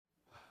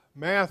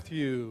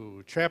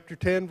Matthew chapter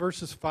 10,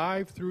 verses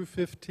 5 through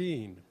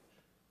 15.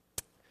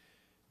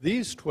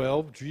 These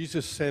 12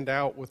 Jesus sent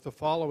out with the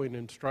following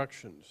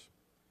instructions.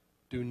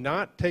 Do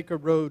not take a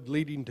road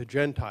leading to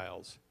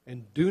Gentiles,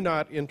 and do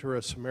not enter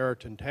a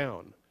Samaritan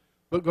town,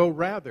 but go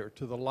rather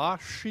to the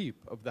lost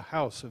sheep of the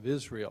house of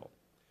Israel.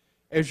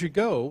 As you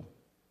go,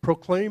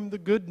 proclaim the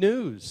good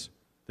news.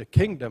 The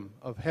kingdom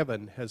of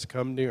heaven has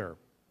come near.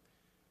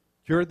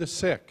 Cure the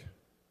sick,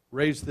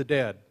 raise the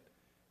dead,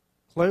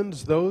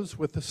 cleanse those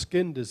with a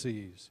skin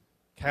disease,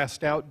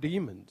 cast out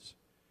demons.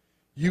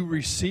 You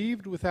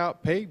received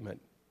without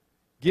payment,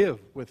 give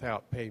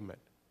without payment.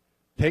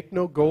 Take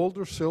no gold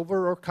or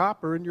silver or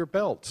copper in your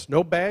belts,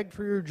 no bag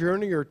for your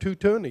journey or 2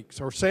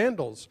 tunics or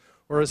sandals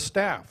or a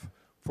staff,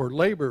 for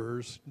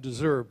laborers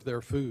deserve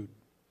their food.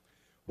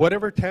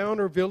 Whatever town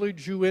or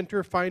village you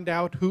enter, find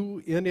out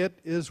who in it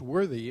is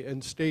worthy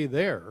and stay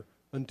there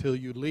until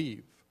you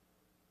leave.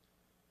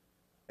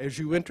 As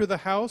you enter the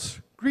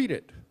house, greet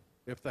it.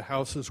 If the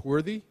house is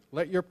worthy,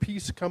 let your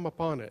peace come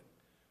upon it.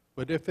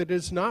 But if it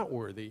is not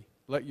worthy,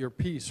 let your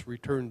peace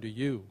return to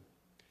you.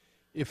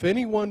 If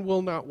anyone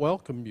will not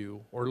welcome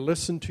you or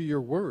listen to your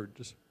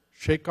words,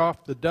 shake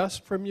off the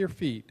dust from your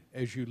feet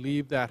as you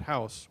leave that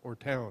house or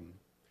town.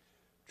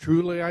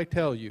 Truly I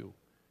tell you,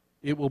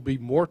 it will be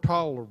more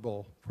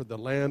tolerable for the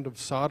land of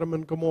Sodom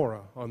and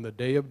Gomorrah on the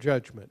day of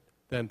judgment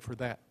than for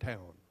that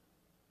town.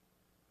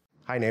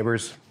 Hi,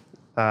 neighbors.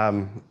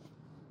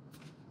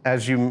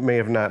 As you may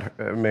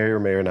or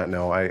may not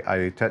know,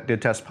 I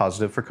did test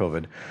positive for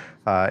COVID.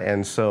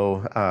 And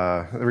so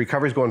the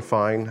recovery's going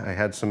fine. I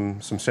had some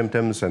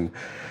symptoms and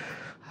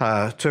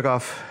took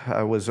off.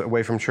 I was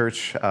away from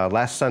church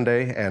last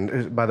Sunday.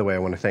 And by the way, I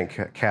want to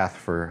thank Kath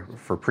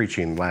for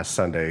preaching last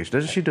Sunday.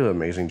 Doesn't she do an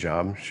amazing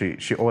job?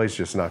 She always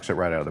just knocks it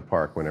right out of the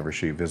park whenever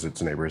she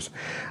visits neighbors.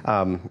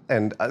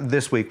 And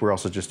this week, we're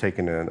also just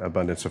taking an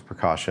abundance of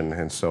precaution.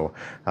 And so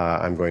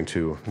I'm going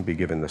to be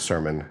giving the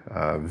sermon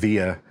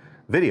via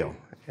video.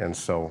 And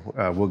so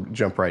we'll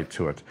jump right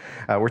to it.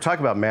 We're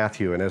talking about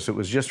Matthew, and as it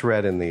was just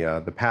read in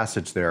the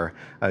passage there,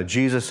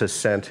 Jesus has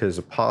sent his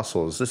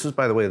apostles. This is,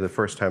 by the way, the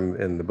first time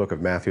in the book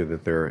of Matthew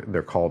that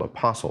they're called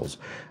apostles.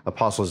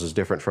 Apostles is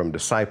different from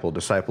disciple.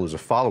 Disciple is a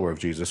follower of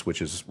Jesus,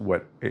 which is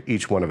what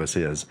each one of us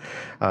is.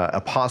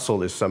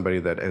 Apostle is somebody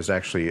that has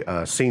actually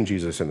seen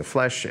Jesus in the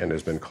flesh and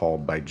has been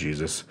called by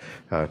Jesus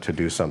to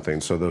do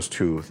something. So those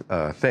two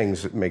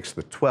things makes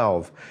the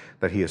 12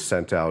 that he has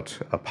sent out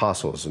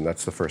apostles, and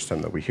that's the first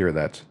time that we hear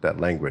that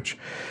language.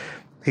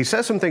 He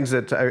says some things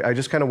that I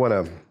just kind of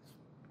want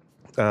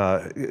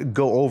to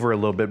go over a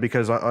little bit,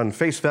 because on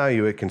face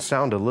value it can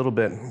sound a little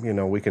bit,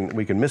 we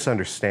can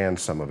misunderstand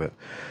some of it.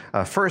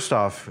 First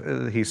off,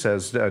 he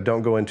says,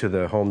 don't go into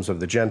the homes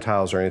of the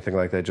Gentiles or anything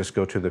like that, just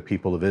go to the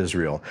people of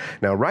Israel.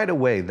 Now, right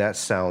away, that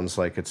sounds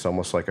like it's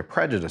almost like a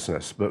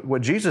prejudiceness, but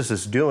what Jesus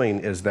is doing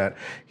is that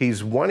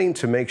he's wanting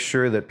to make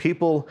sure that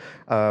people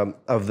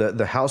of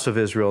the house of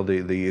Israel,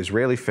 the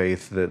Israeli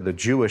faith, the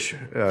Jewish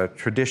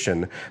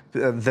tradition,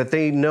 that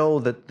they know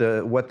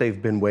that what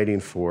they've been waiting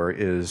for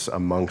is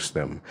amongst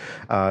them.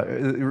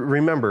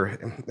 Remember,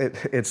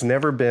 it's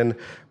never been,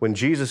 when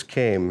Jesus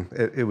came,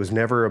 it was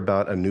never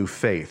about a new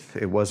faith.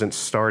 It wasn't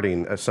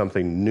starting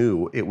something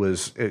new. It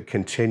was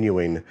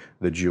continuing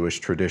the Jewish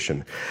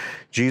tradition.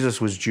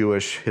 Jesus was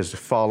Jewish. His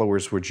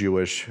followers were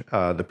Jewish.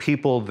 The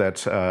people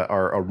that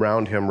are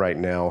around him right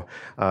now,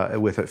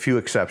 with a few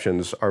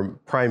exceptions, are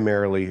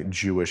primarily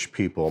Jewish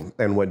people.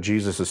 And what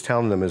Jesus is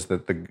telling them is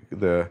that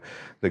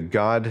the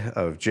God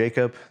of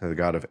Jacob, the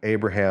God of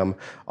Abraham,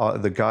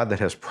 the God that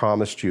has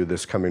promised you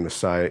this coming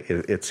Messiah,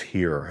 it's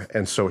here.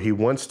 And so he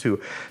wants to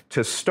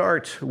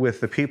start with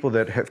the people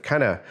that have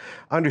kind of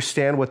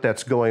understand what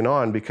that's going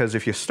on, because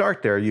if you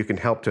start there, you can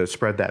help to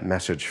spread that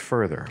message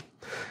further.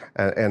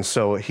 And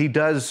so he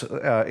does,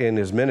 in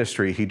his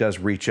ministry, he does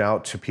reach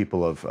out to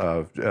people of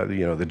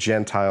the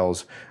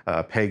Gentiles,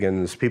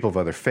 pagans, people of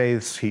other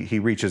faiths. He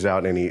reaches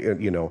out and he,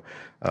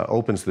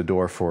 opens the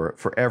door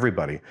for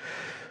everybody.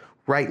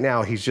 Right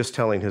now, he's just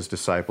telling his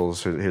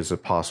disciples, his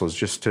apostles,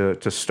 just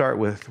to start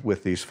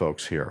with these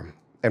folks here.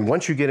 And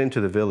once you get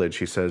into the village,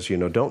 he says,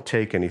 don't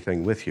take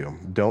anything with you.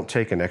 Don't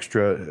take an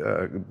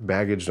extra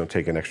baggage. Don't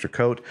take an extra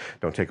coat.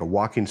 Don't take a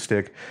walking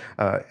stick.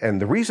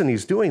 And the reason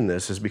he's doing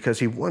this is because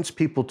he wants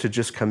people to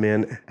just come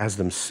in as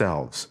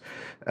themselves.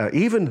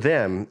 Even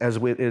then, as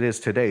it is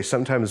today,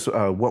 sometimes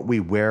what we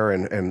wear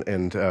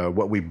and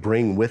what we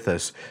bring with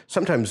us,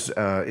 sometimes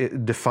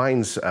it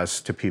defines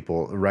us to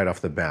people right off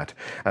the bat.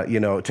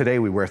 Today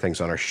we wear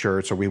things on our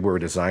shirts, or we wear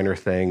designer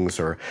things,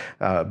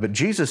 but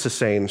Jesus is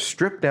saying,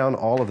 strip down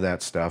all of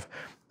that stuff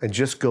and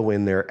just go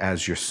in there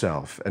as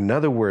yourself. In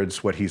other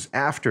words, what he's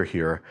after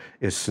here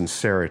is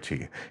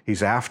sincerity.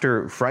 He's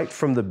after, right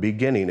from the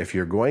beginning, if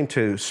you're going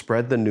to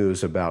spread the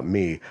news about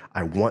me,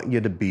 I want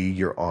you to be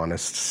your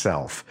honest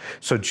self.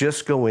 So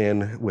just go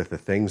in with the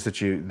things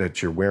that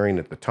you're wearing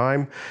at the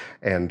time,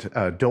 and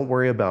don't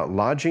worry about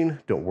lodging,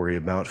 don't worry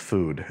about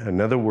food. In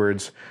other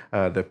words,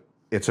 the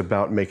It's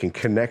about making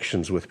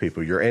connections with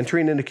people. You're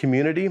entering into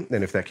community,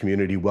 and if that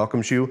community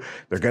welcomes you,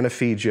 they're going to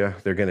feed you,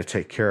 they're going to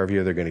take care of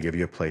you, they're going to give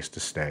you a place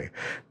to stay.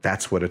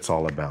 That's what it's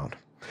all about.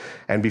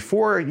 And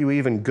before you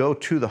even go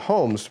to the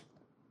homes,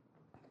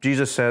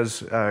 Jesus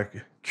says,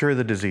 cure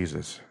the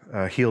diseases,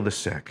 heal the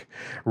sick.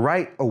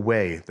 Right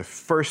away, the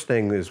first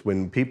thing is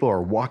when people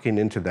are walking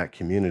into that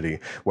community,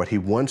 what he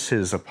wants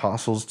his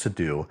apostles to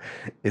do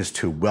is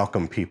to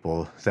welcome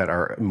people that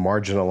are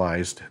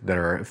marginalized, that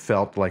are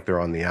felt like they're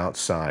on the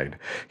outside.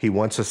 He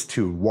wants us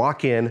to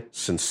walk in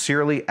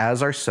sincerely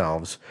as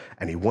ourselves,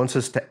 and he wants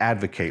us to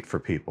advocate for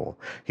people.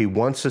 He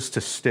wants us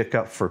to stick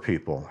up for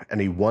people, and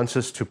he wants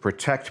us to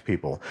protect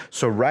people.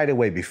 So right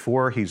away,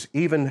 before he's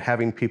even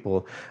having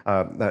people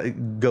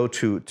go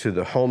to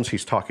the homes,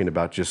 he's talking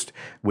about just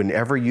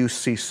whenever you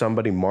see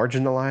somebody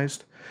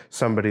marginalized,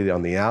 somebody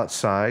on the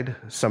outside,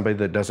 somebody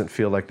that doesn't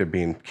feel like they're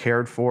being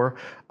cared for,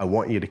 I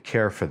want you to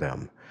care for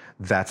them.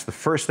 That's the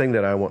first thing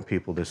that I want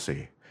people to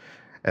see.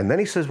 And then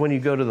he says, when you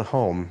go to the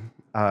home,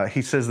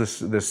 he says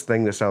this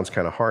thing that sounds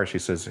kind of harsh. He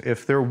says,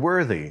 if they're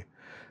worthy,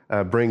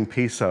 bring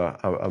peace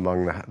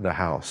among the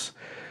house.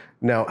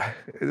 Now,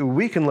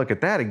 we can look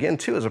at that again,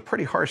 too, as a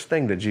pretty harsh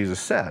thing that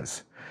Jesus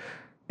says.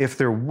 If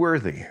they're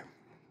worthy.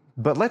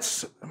 But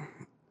let's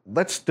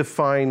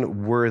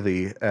define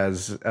worthy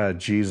as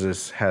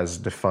Jesus has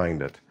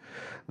defined it.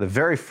 The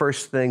very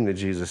first thing that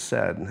Jesus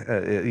said,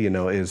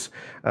 is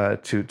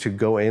to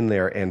go in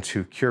there and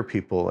to cure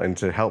people and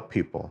to help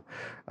people.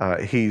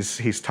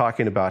 He's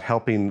talking about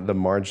helping the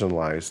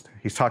marginalized.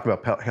 He's talking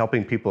about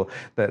helping people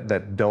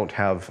that don't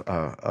have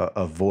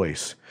a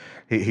voice.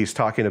 He's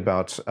talking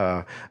about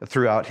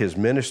throughout his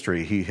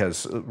ministry, he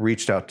has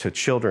reached out to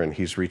children.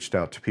 He's reached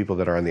out to people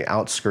that are on the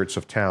outskirts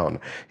of town.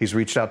 He's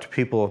reached out to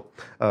people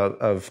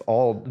of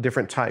all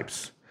different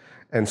types.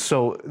 And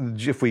so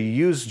if we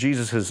use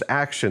Jesus'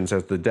 actions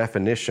as the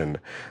definition,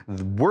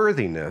 the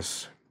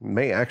worthiness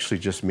may actually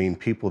just mean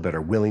people that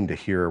are willing to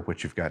hear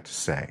what you've got to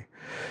say.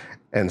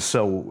 And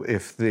so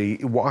if they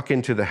walk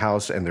into the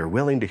house and they're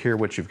willing to hear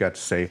what you've got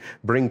to say,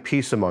 bring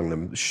peace among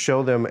them,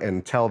 show them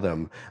and tell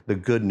them the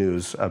good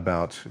news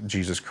about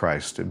Jesus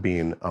Christ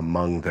being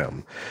among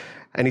them.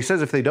 And he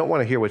says if they don't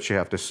want to hear what you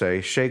have to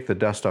say, shake the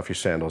dust off your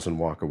sandals and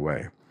walk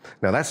away.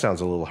 Now that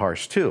sounds a little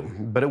harsh too,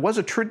 but it was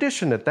a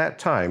tradition at that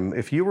time.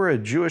 If you were a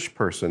Jewish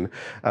person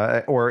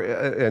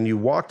and you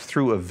walked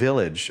through a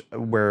village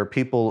where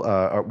people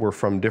were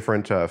from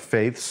different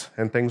faiths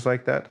and things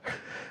like that,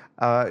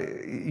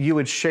 you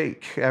would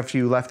shake, after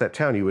you left that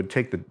town, you would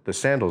take the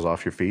sandals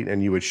off your feet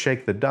and you would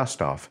shake the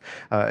dust off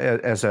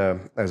as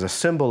a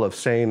symbol of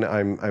saying,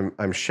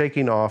 I'm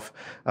shaking off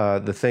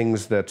the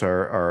things that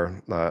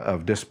are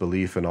of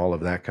disbelief and all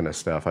of that kind of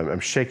stuff. I'm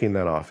shaking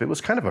that off. It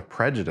was kind of a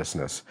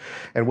prejudiceness.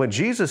 And what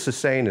Jesus is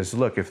saying is,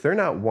 look, if they're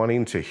not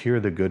wanting to hear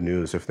the good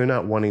news, if they're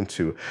not wanting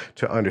to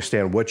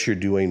understand what you're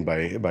doing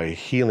by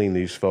healing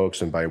these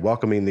folks and by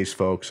welcoming these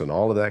folks and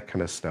all of that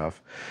kind of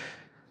stuff,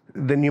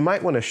 then you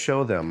might want to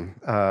show them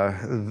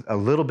a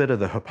little bit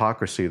of the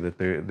hypocrisy that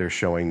they're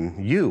showing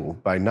you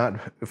by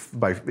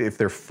if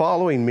they're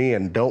following me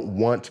and don't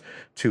want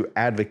to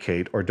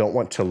advocate or don't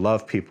want to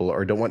love people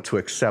or don't want to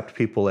accept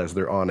people as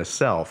their honest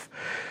self.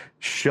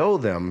 Show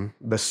them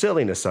the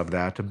silliness of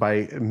that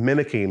by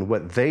mimicking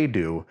what they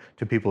do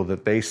to people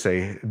that they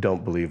say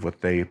don't believe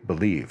what they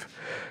believe.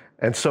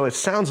 And so it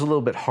sounds a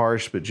little bit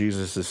harsh, but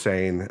Jesus is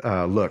saying,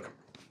 look,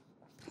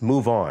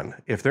 move on.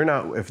 If they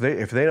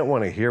don't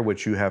want to hear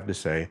what you have to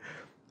say,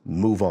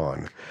 move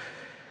on.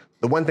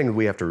 The one thing that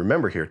we have to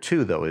remember here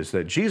too, though, is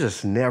that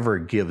Jesus never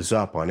gives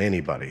up on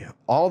anybody.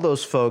 All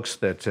those folks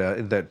that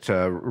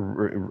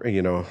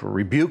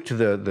rebuked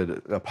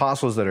the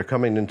apostles that are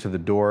coming into the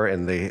door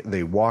and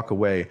they walk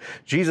away,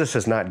 Jesus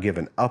has not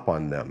given up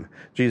on them.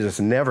 Jesus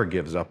never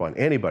gives up on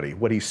anybody.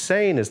 What he's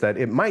saying is that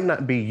it might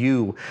not be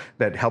you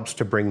that helps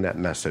to bring that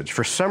message.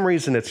 For some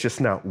reason, it's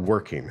just not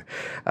working.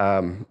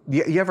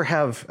 You ever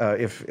have,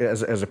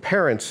 as a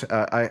parent,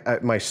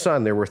 my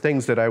son, there were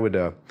things that I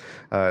would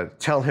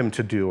tell him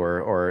to do or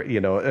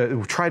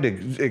try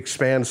to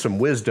expand some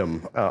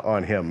wisdom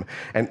on him.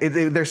 And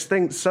there's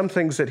some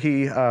things that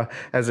he,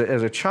 as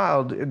a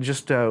child,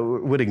 just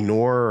would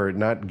ignore or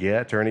not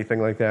get or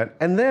anything like that.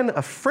 And then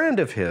a friend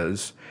of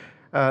his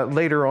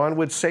later on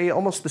would say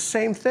almost the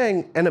same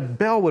thing, and a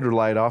bell would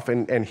light off,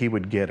 and he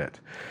would get it.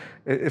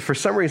 For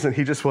some reason,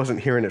 he just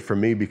wasn't hearing it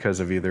from me because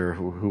of either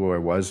who I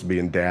was,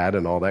 being dad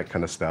and all that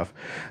kind of stuff.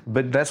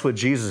 But that's what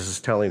Jesus is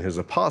telling his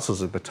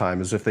apostles at the time,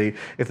 is if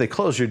they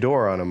close your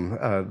door on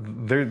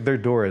them, their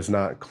door is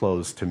not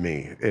closed to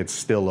me. It's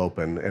still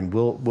open, and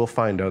we'll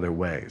find other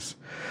ways.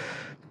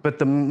 But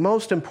the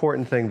most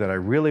important thing that I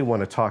really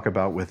want to talk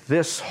about with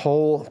this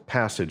whole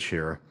passage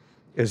here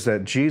is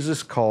that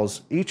Jesus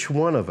calls each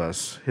one of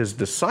us, his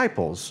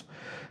disciples,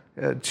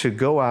 to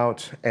go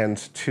out and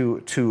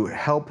to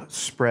help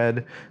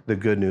spread the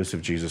good news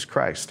of Jesus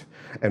Christ.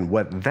 And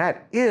what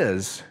that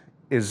is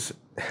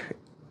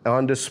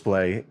on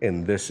display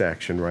in this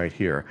action right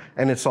here.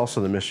 And it's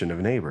also the mission of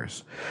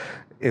Neighbors.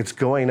 It's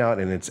going out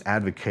and it's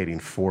advocating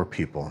for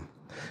people.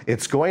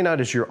 It's going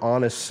out as your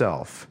honest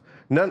self.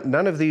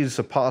 None of these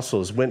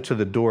apostles went to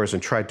the doors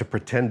and tried to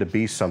pretend to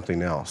be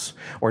something else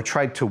or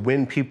tried to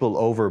win people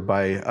over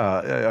by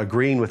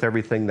agreeing with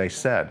everything they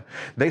said.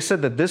 They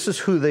said that this is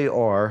who they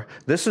are,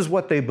 this is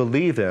what they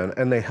believe in,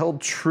 and they held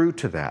true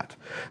to that.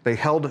 They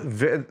held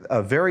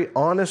a very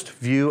honest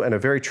view and a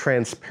very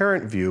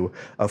transparent view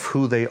of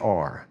who they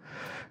are.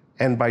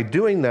 And by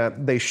doing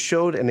that, they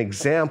showed an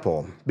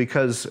example,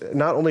 because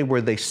not only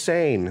were they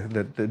saying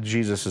that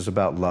Jesus is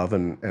about love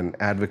and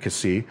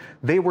advocacy,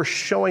 they were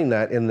showing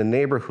that in the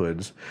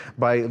neighborhoods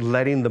by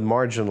letting the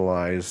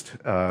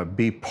marginalized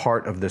be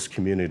part of this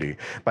community.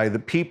 By the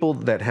people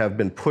that have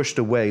been pushed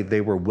away,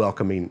 they were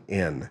welcoming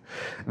in.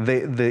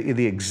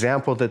 The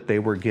example that they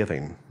were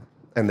giving.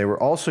 And they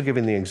were also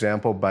giving the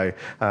example by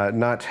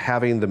not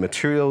having the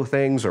material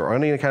things or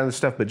any kind of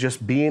stuff, but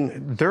just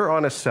being their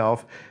honest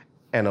self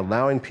and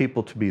allowing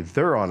people to be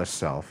their honest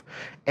self.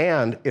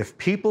 And if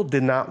people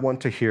did not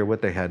want to hear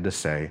what they had to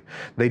say,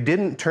 they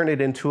didn't turn it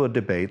into a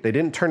debate. They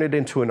didn't turn it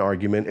into an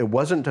argument. It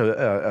wasn't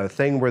a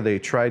thing where they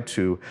tried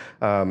to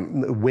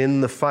win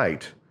the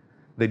fight.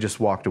 They just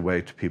walked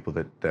away to people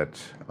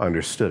that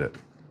understood it.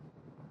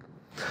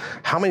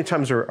 How many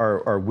times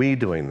are we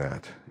doing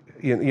that?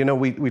 You know,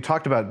 we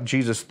talked about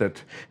Jesus,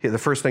 that the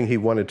first thing he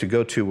wanted to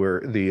go to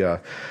were the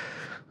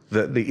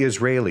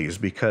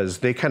Israelis, because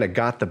they kind of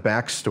got the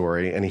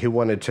backstory and he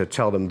wanted to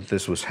tell them that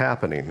this was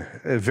happening.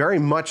 Very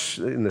much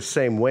in the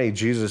same way,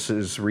 Jesus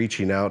is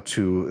reaching out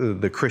to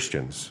the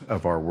Christians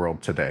of our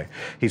world today.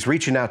 He's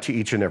reaching out to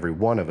each and every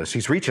one of us.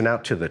 He's reaching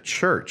out to the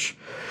church,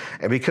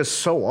 and because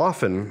so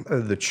often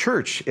the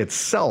church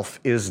itself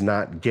is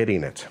not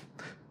getting it.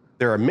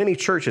 There are many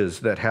churches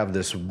that have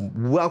this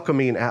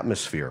welcoming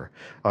atmosphere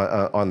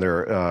on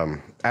their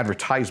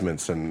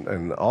advertisements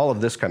and all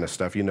of this kind of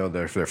stuff. You know,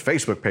 their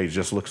Facebook page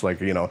just looks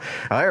like, you know,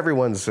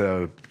 everyone's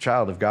a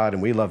child of God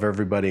and we love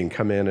everybody and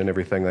come in and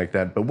everything like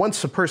that. But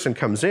once a person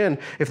comes in,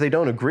 if they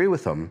don't agree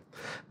with them,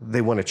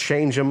 they want to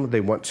change them. They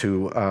want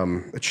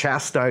to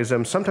chastise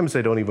them. Sometimes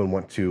they don't even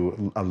want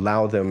to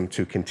allow them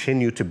to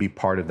continue to be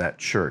part of that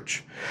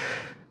church.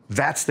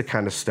 That's the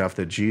kind of stuff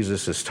that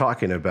Jesus is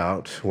talking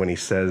about when he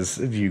says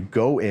you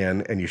go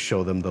in and you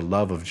show them the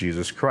love of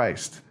Jesus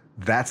Christ.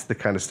 That's the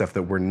kind of stuff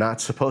that we're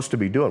not supposed to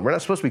be doing. We're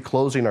not supposed to be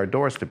closing our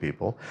doors to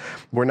people.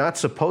 We're not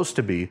supposed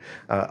to be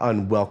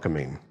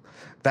unwelcoming.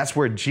 That's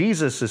where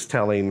Jesus is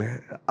telling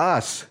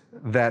us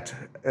that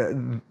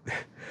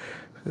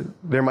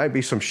there might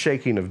be some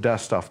shaking of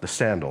dust off the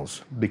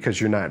sandals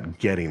because you're not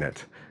getting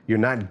it. You're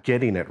not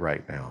getting it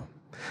right now.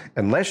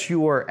 Unless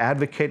you are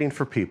advocating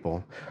for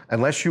people,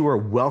 unless you are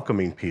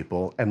welcoming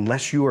people,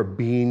 unless you are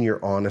being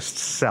your honest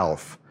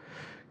self,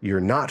 you're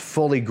not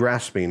fully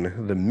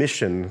grasping the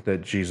mission that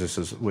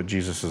what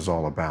Jesus is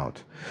all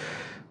about.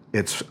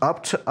 It's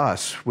up to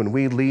us when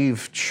we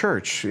leave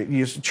church.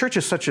 Church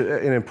is such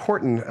an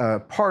important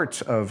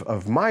part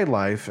of my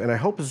life, and I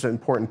hope it's an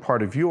important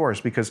part of yours,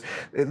 because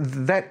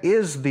that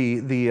is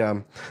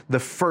the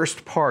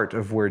first part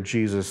of where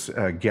Jesus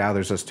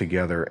gathers us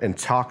together and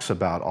talks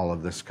about all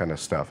of this kind of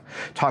stuff.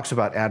 Talks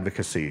about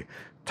advocacy,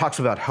 talks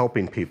about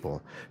helping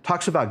people,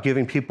 talks about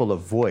giving people a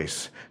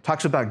voice,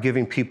 talks about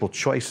giving people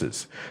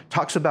choices,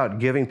 talks about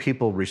giving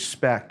people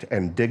respect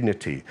and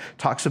dignity,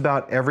 talks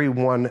about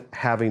everyone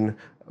having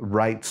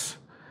rights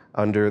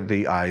under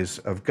the eyes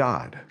of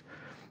God.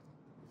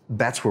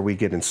 That's where we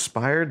get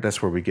inspired.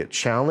 That's where we get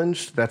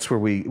challenged. That's where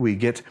we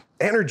get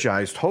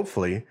energized,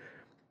 hopefully,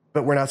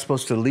 but we're not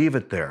supposed to leave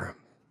it there.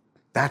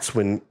 That's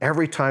when,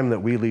 every time that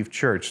we leave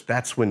church,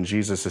 that's when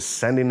Jesus is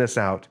sending us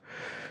out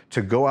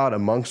to go out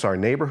amongst our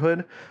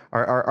neighborhood,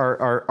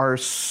 our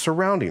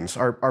surroundings,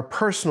 our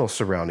personal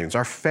surroundings,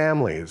 our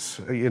families,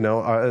 you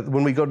know,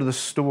 when we go to the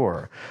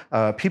store,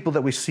 people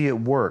that we see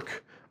at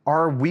work.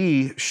 Are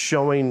we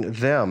showing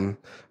them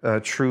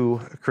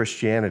true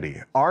Christianity?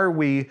 Are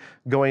we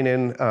going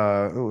in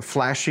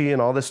flashy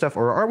and all this stuff?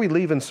 Or are we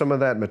leaving some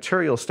of that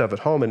material stuff at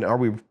home, and are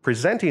we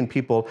presenting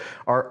people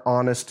our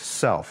honest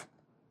self?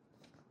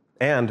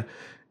 And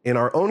in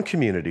our own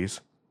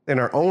communities, in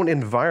our own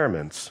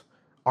environments,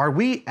 are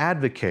we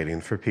advocating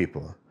for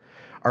people?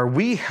 Are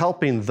we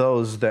helping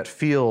those that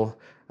feel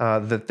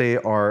that they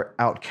are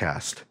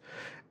outcast?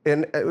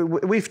 And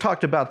we've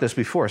talked about this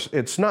before.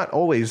 It's not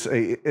always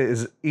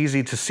as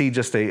easy to see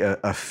just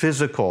a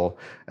physical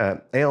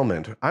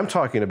ailment. I'm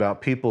talking about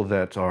people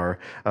that are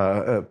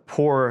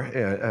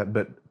poor,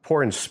 but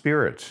poor in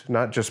spirit,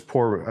 not just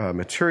poor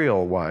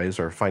material-wise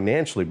or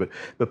financially,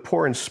 but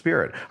poor in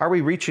spirit. Are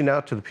we reaching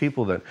out to the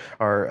people that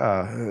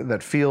are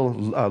that feel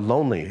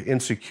lonely,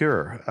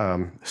 insecure,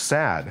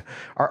 sad?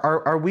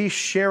 Are we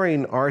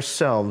sharing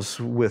ourselves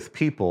with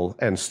people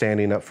and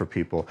standing up for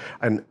people?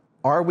 And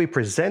are we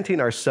presenting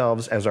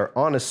ourselves as our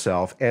honest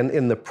self, and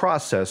in the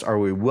process, are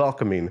we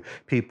welcoming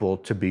people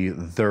to be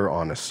their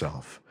honest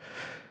self?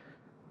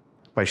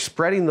 By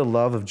spreading the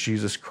love of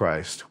Jesus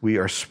Christ, we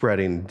are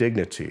spreading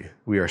dignity,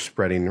 we are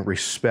spreading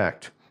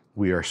respect,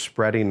 We are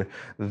spreading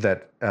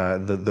that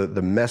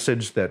the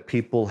message that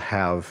people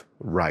have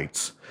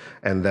rights,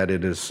 and that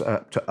it is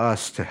up to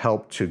us to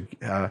help to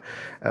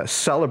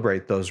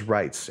celebrate those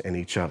rights in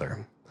each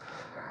other.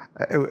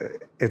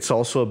 It's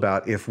also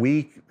about if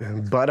we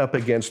butt up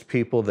against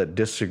people that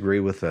disagree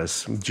with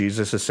us,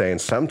 Jesus is saying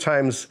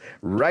sometimes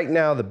right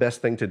now the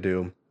best thing to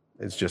do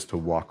is just to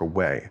walk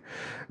away,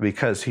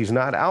 because he's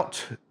not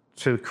out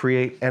to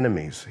create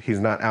enemies. He's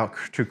not out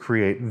to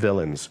create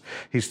villains.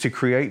 He's to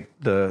create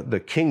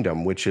the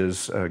kingdom, which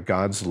is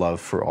God's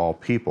love for all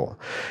people.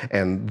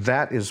 And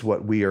that is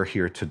what we are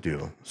here to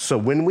do. So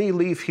when we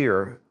leave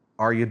here,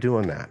 are you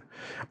doing that?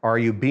 Are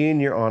you being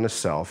your honest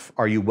self?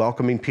 Are you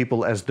welcoming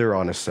people as their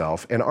honest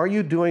self? And are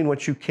you doing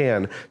what you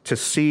can to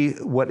see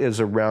what is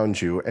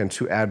around you and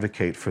to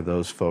advocate for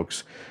those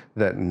folks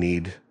that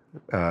need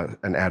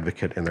an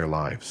advocate in their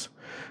lives?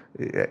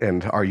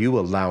 And are you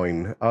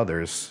allowing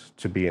others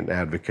to be an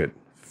advocate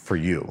for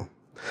you?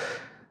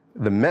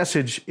 The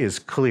message is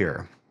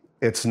clear.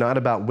 It's not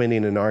about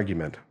winning an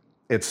argument.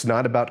 It's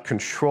not about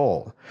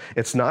control.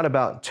 It's not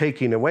about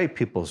taking away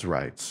people's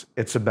rights.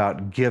 It's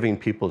about giving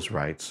people's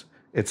rights.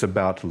 It's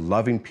about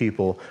loving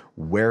people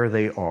where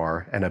they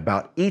are, and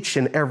about each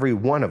and every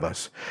one of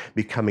us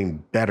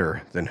becoming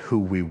better than who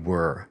we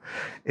were.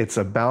 It's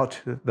about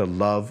the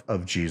love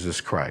of Jesus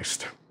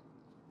Christ.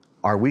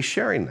 Are we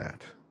sharing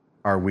that?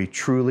 Are we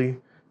truly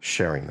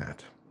sharing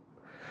that?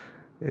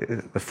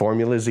 The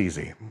formula is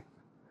easy.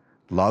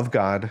 Love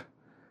God,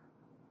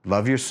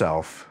 love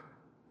yourself,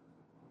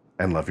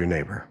 and love your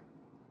neighbor.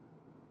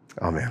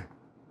 Amen.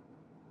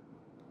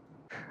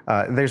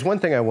 There's one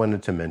thing I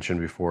wanted to mention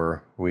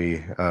before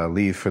we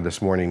leave for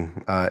this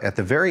morning. At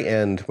the very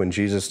end, when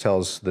Jesus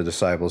tells the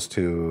disciples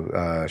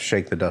to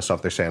shake the dust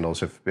off their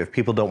sandals, if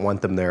people don't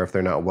want them there, if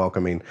they're not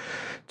welcoming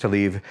to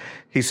leave,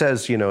 he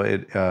says,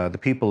 the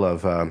people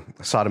of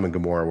Sodom and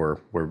Gomorrah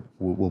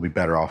will be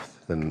better off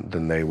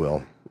than they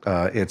will.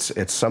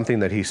 It's something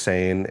that he's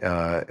saying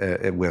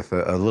with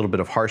a little bit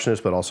of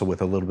harshness, but also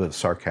with a little bit of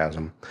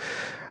sarcasm.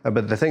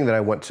 But the thing that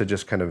I want to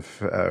just kind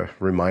of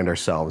remind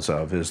ourselves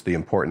of is the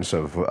importance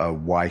of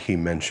why he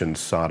mentioned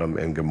Sodom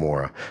and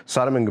Gomorrah.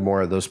 Sodom and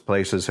Gomorrah, those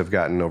places have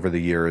gotten over the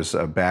years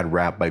a bad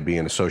rap by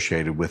being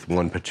associated with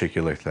one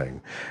particular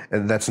thing.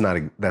 And that's not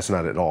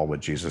at all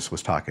what Jesus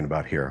was talking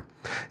about here.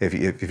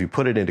 If you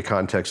put it into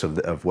context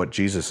of what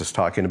Jesus is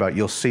talking about,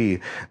 you'll see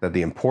that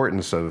the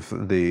importance of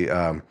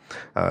the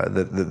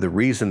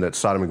reason that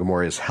Sodom and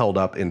Gomorrah is held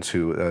up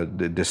into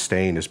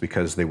disdain is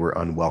because they were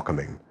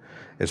unwelcoming.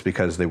 It's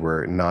because they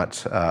were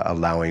not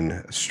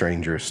allowing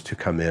strangers to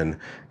come in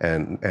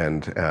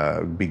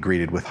and be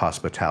greeted with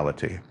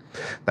hospitality.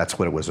 That's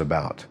what it was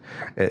about.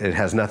 It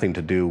has nothing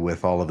to do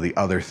with all of the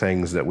other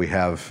things that we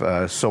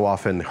have so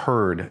often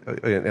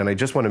heard. And I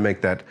just want to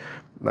make that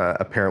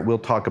apparent. We'll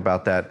talk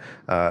about that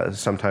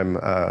sometime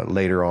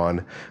later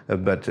on.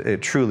 But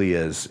it truly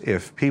is.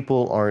 If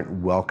people aren't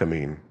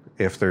welcoming,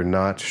 if they're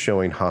not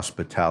showing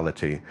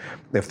hospitality,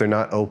 if they're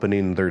not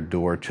opening their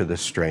door to the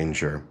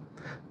stranger,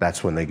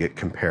 that's when they get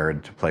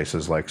compared to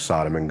places like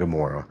Sodom and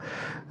Gomorrah.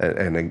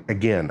 And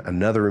again,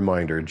 another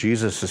reminder,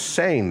 Jesus is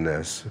saying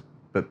this,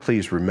 but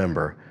please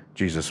remember,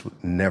 Jesus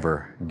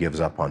never gives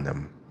up on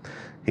them.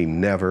 He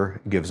never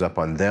gives up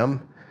on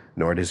them,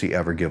 nor does he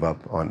ever give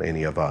up on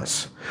any of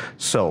us.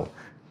 So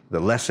the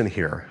lesson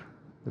here,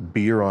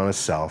 be your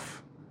honest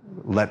self,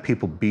 let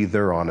people be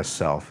their honest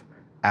self,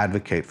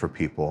 advocate for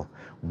people,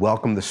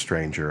 welcome the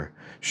stranger,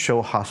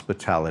 show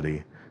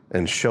hospitality,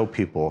 and show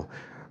people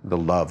the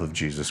love of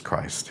Jesus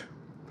Christ.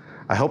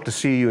 I hope to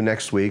see you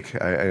next week.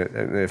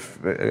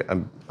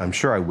 I'm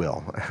sure I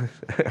will.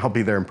 I'll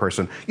be there in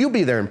person. You'll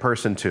be there in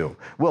person too.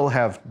 We'll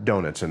have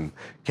donuts and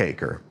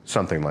cake or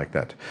something like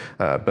that.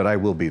 But I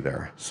will be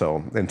there.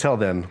 So until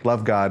then,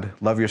 love God,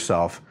 love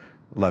yourself,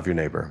 love your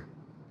neighbor.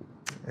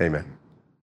 Amen.